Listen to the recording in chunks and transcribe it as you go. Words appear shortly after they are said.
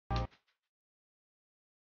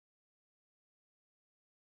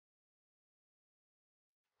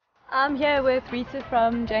I'm here with Rita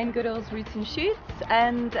from Jane Goodalls Roots and Shoots,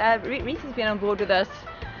 and Rita's been on board with us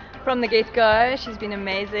from the get-go. She's been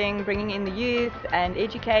amazing bringing in the youth and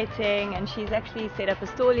educating, and she's actually set up a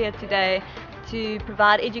stall here today to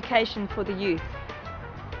provide education for the youth.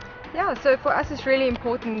 Yeah, so for us it's really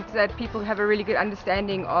important that people have a really good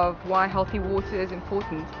understanding of why healthy water is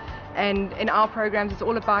important. And in our programs it's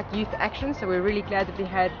all about youth action, so we're really glad that we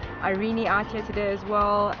had Irene out here today as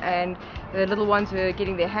well, and the little ones who are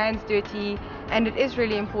getting their hands dirty, and it is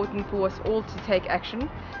really important for us all to take action.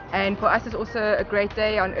 And for us it's also a great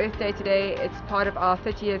day on Earth Day today. It's part of our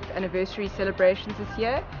 30th anniversary celebrations this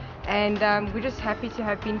year, and we're just happy to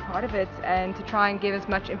have been part of it and to try and give as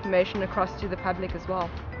much information across to the public as well.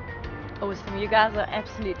 Awesome, you guys are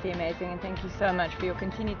absolutely amazing, and thank you so much for your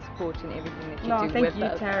continued support and everything that you do with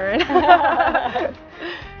us. Thank you,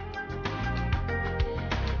 Taryn.